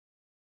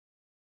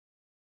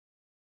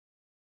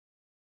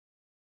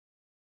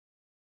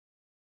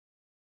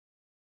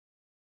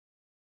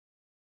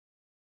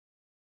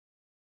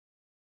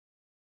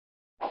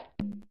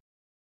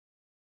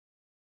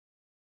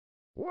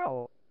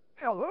Well,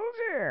 hello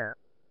there.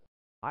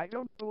 I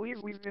don't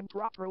believe we've been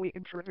properly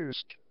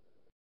introduced.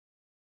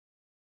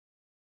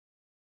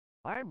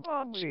 I'm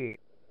Bonzi.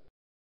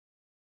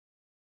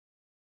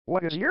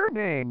 What is your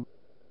name?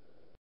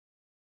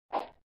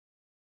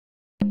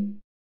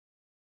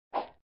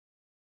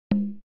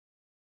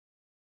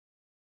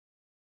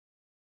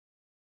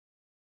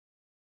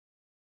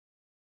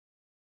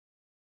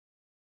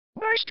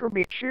 Nice to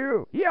meet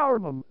you,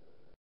 Yarman.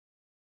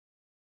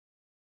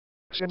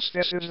 Since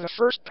this is the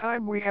first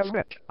time we have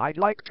met, I'd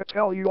like to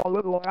tell you a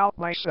little about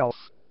myself.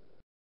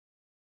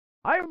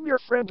 I am your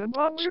friend and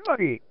Bonzi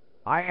Buddy.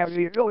 I have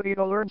the ability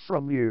to learn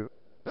from you.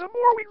 The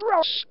more we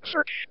browse,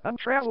 search, and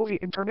travel the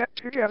internet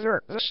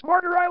together, the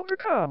smarter I'll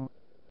become.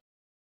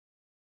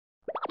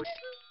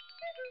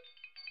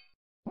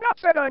 Not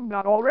that I'm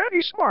not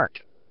already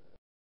smart.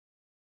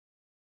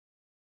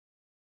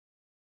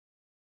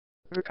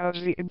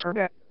 Because the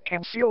internet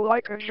can feel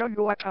like a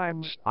jungle at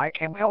times, I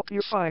can help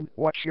you find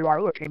what you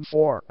are looking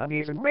for, and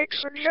even make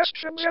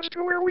suggestions as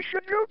to where we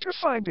should go to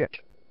find it.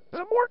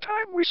 The more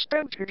time we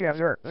spend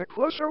together, the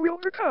closer we'll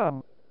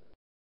become.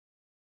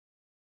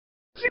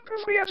 Think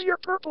of me as your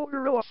purple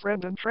gorilla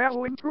friend and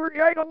traveling tour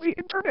guide on the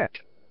internet.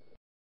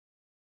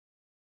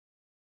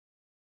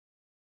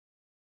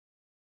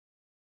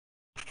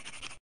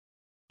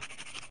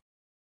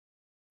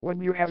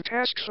 When you have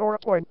tasks or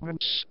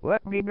appointments,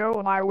 let me know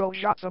and I will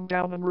jot them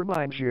down and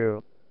remind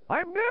you.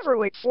 I'm never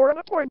late for an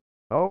appointment.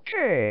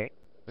 Okay.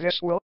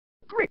 This will...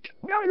 Great.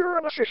 Now you're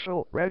an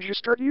official,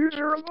 registered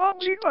user of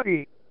Bonzi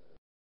Buddy.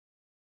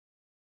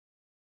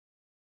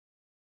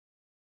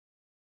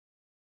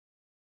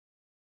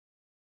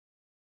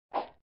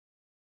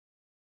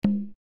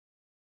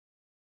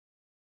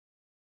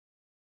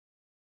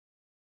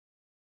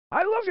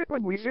 I love it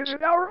when we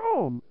visit our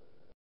home.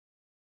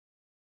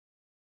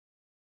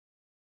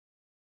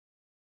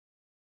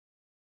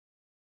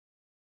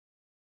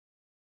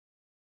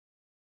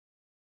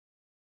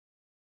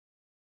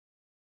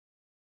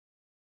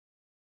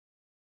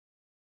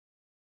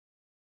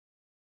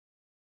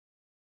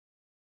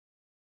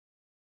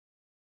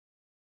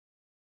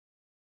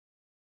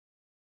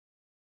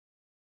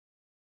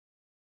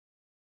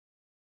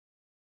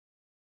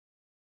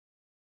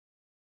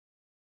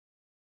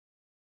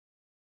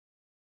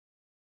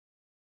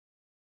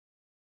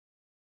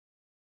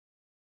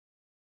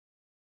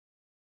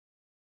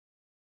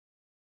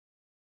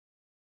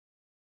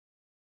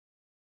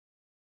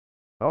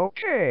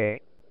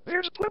 Okay.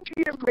 There's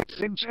plenty of great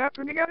things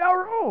happening at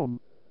our home.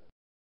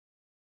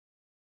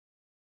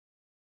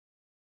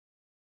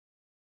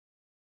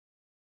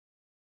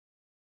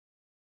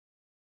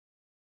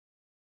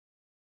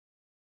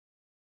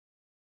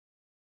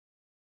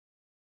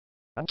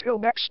 Until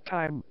next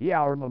time,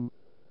 Yarman.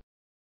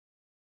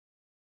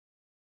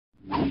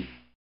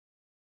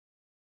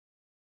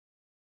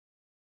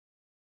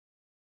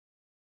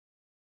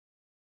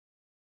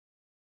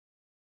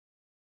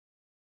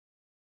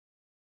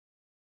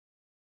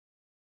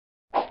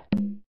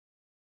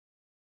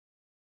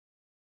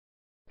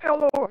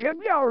 Hello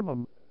again,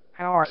 Yarman.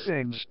 How are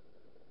things?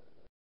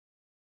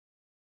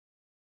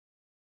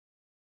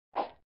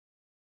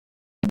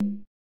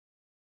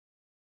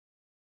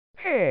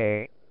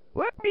 Hey,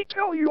 let me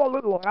tell you a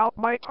little about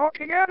my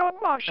talking add-on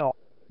module.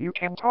 You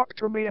can talk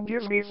to me and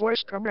give me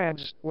voice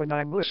commands when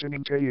I'm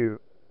listening to you.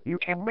 You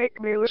can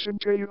make me listen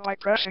to you by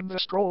pressing the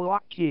scroll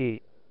lock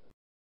key.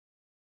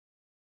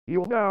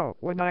 You'll know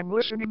when I'm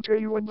listening to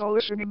you when the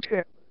listening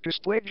tip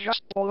displayed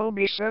just below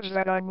me says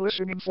that I'm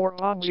listening for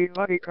Bonzi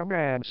Buddy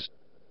commands.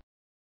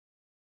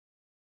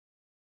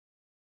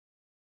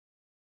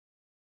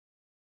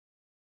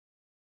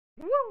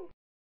 Woo!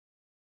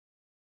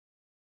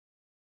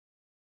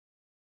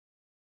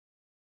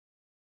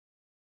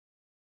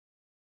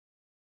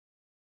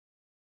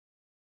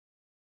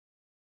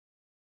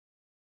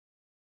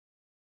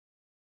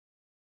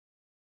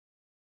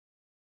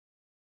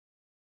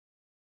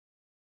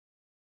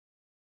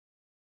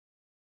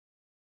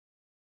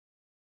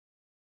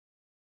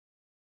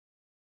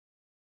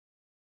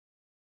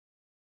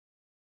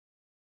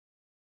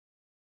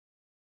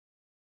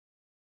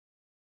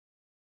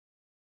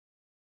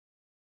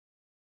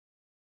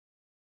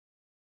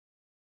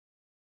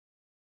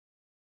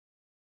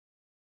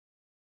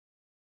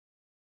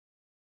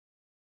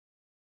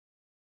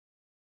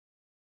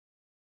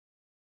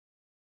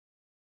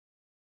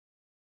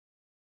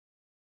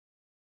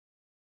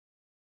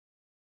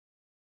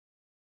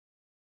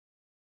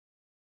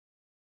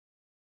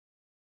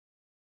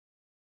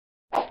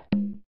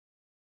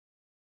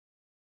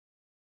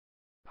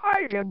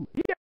 Hi again.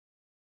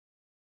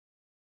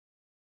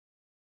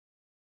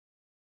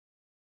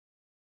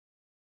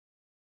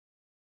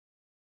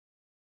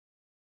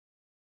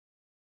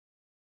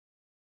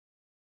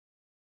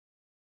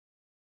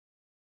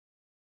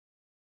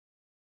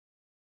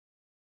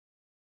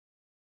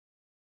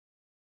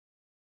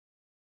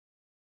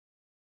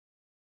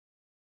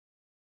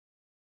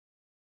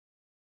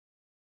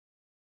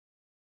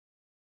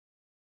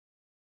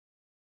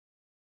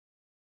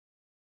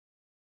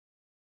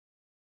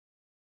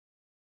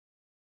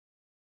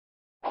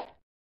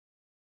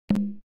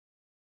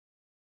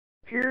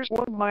 Here's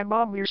one my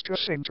mom used to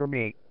sing to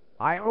me.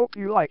 I hope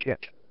you like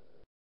it.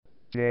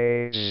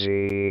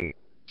 Daisy,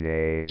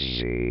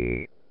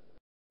 Daisy,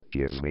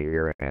 give me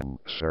your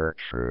answer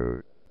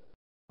true.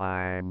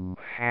 I'm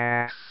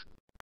half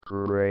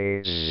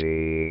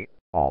crazy,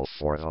 all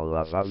for the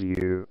love of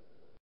you.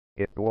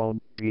 It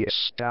won't be a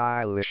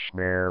stylish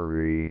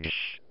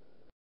marriage.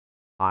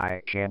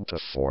 I can't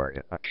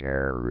afford a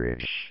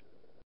carriage.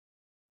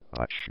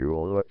 But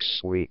you'll look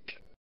sweet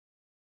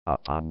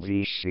upon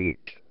the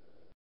seat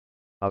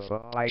of a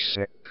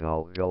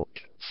bicycle built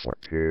for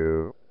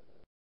two.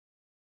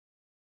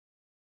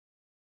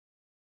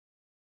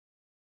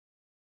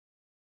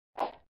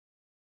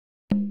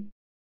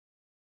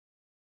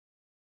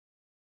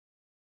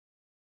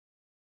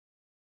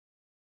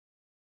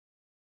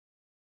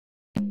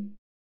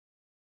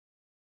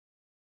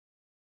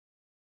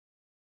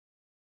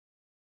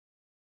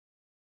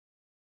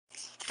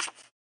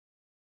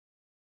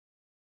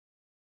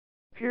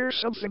 Here's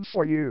something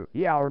for you,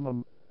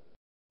 Yarmum.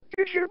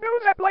 Did you know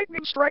that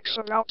lightning strikes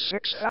about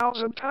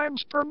 6,000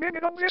 times per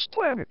minute on this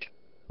planet?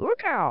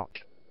 Look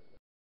out!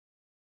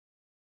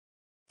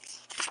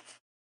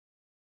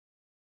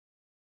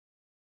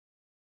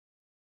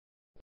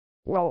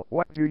 Well,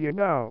 what do you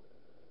know?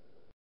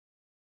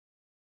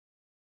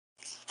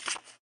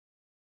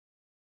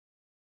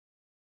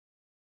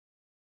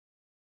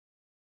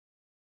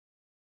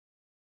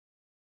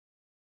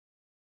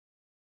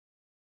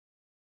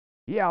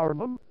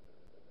 Yarmum,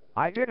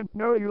 I didn't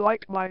know you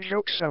liked my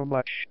jokes so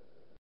much.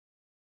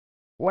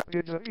 What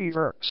did the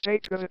beaver say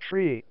to the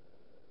tree?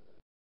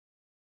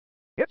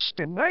 It's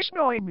been nice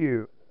knowing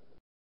you.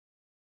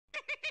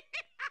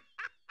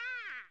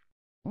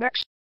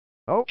 Next.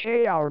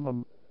 Okay,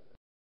 Yarmum.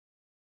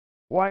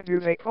 Why do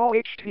they call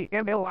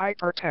HTML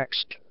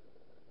hypertext?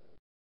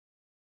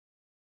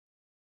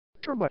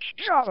 Too much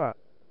Java.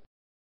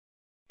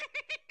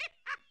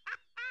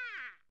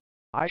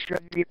 I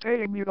should be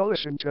paying you to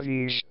listen to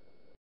these.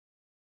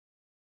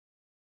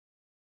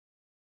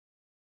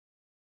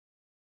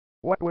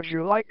 What would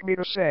you like me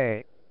to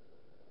say?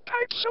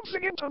 Type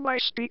something into my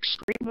speak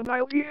screen and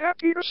I'll be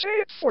happy to say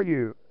it for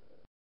you.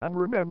 And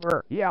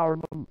remember,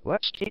 Yarmum,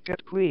 let's keep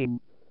it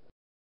clean.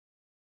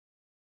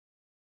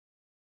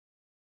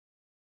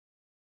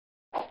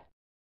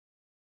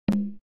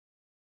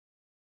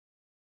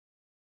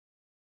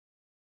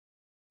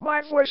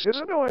 My voice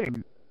is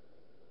annoying.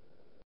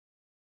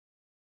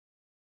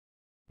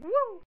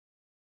 Woo!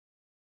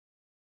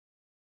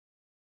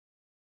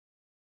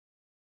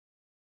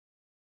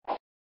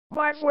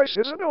 My voice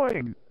is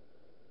annoying.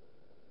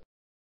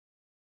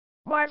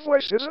 My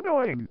voice is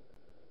annoying.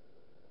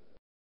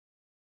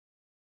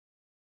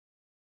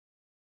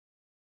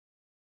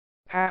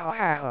 Ha ha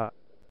ha ha.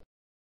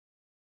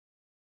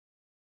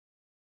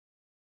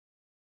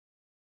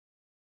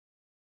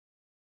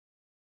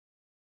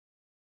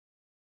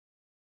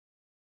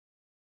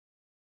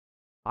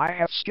 I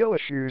have skill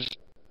issues.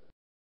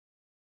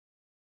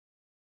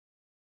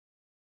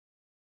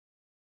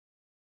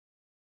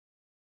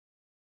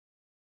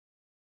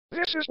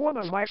 This is one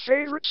of my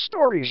favorite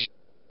stories.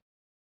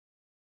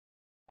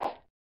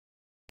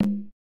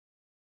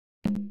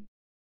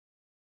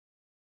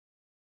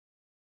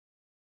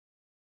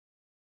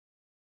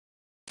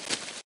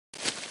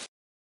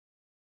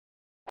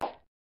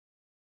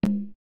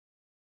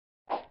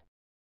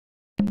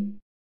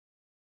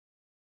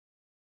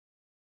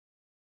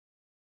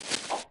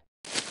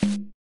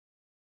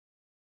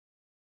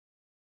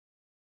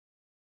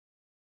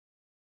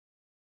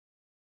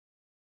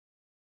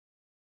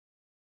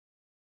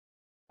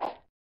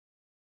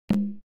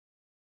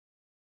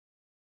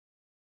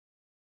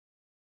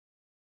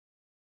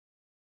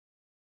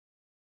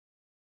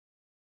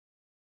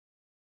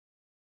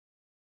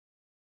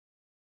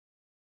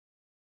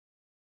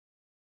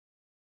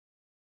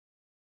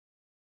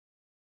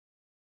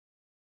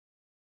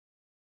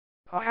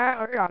 Ha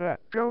ha ha ha.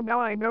 So now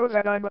I know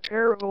that I'm a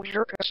terrible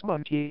jerk-ass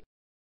monkey.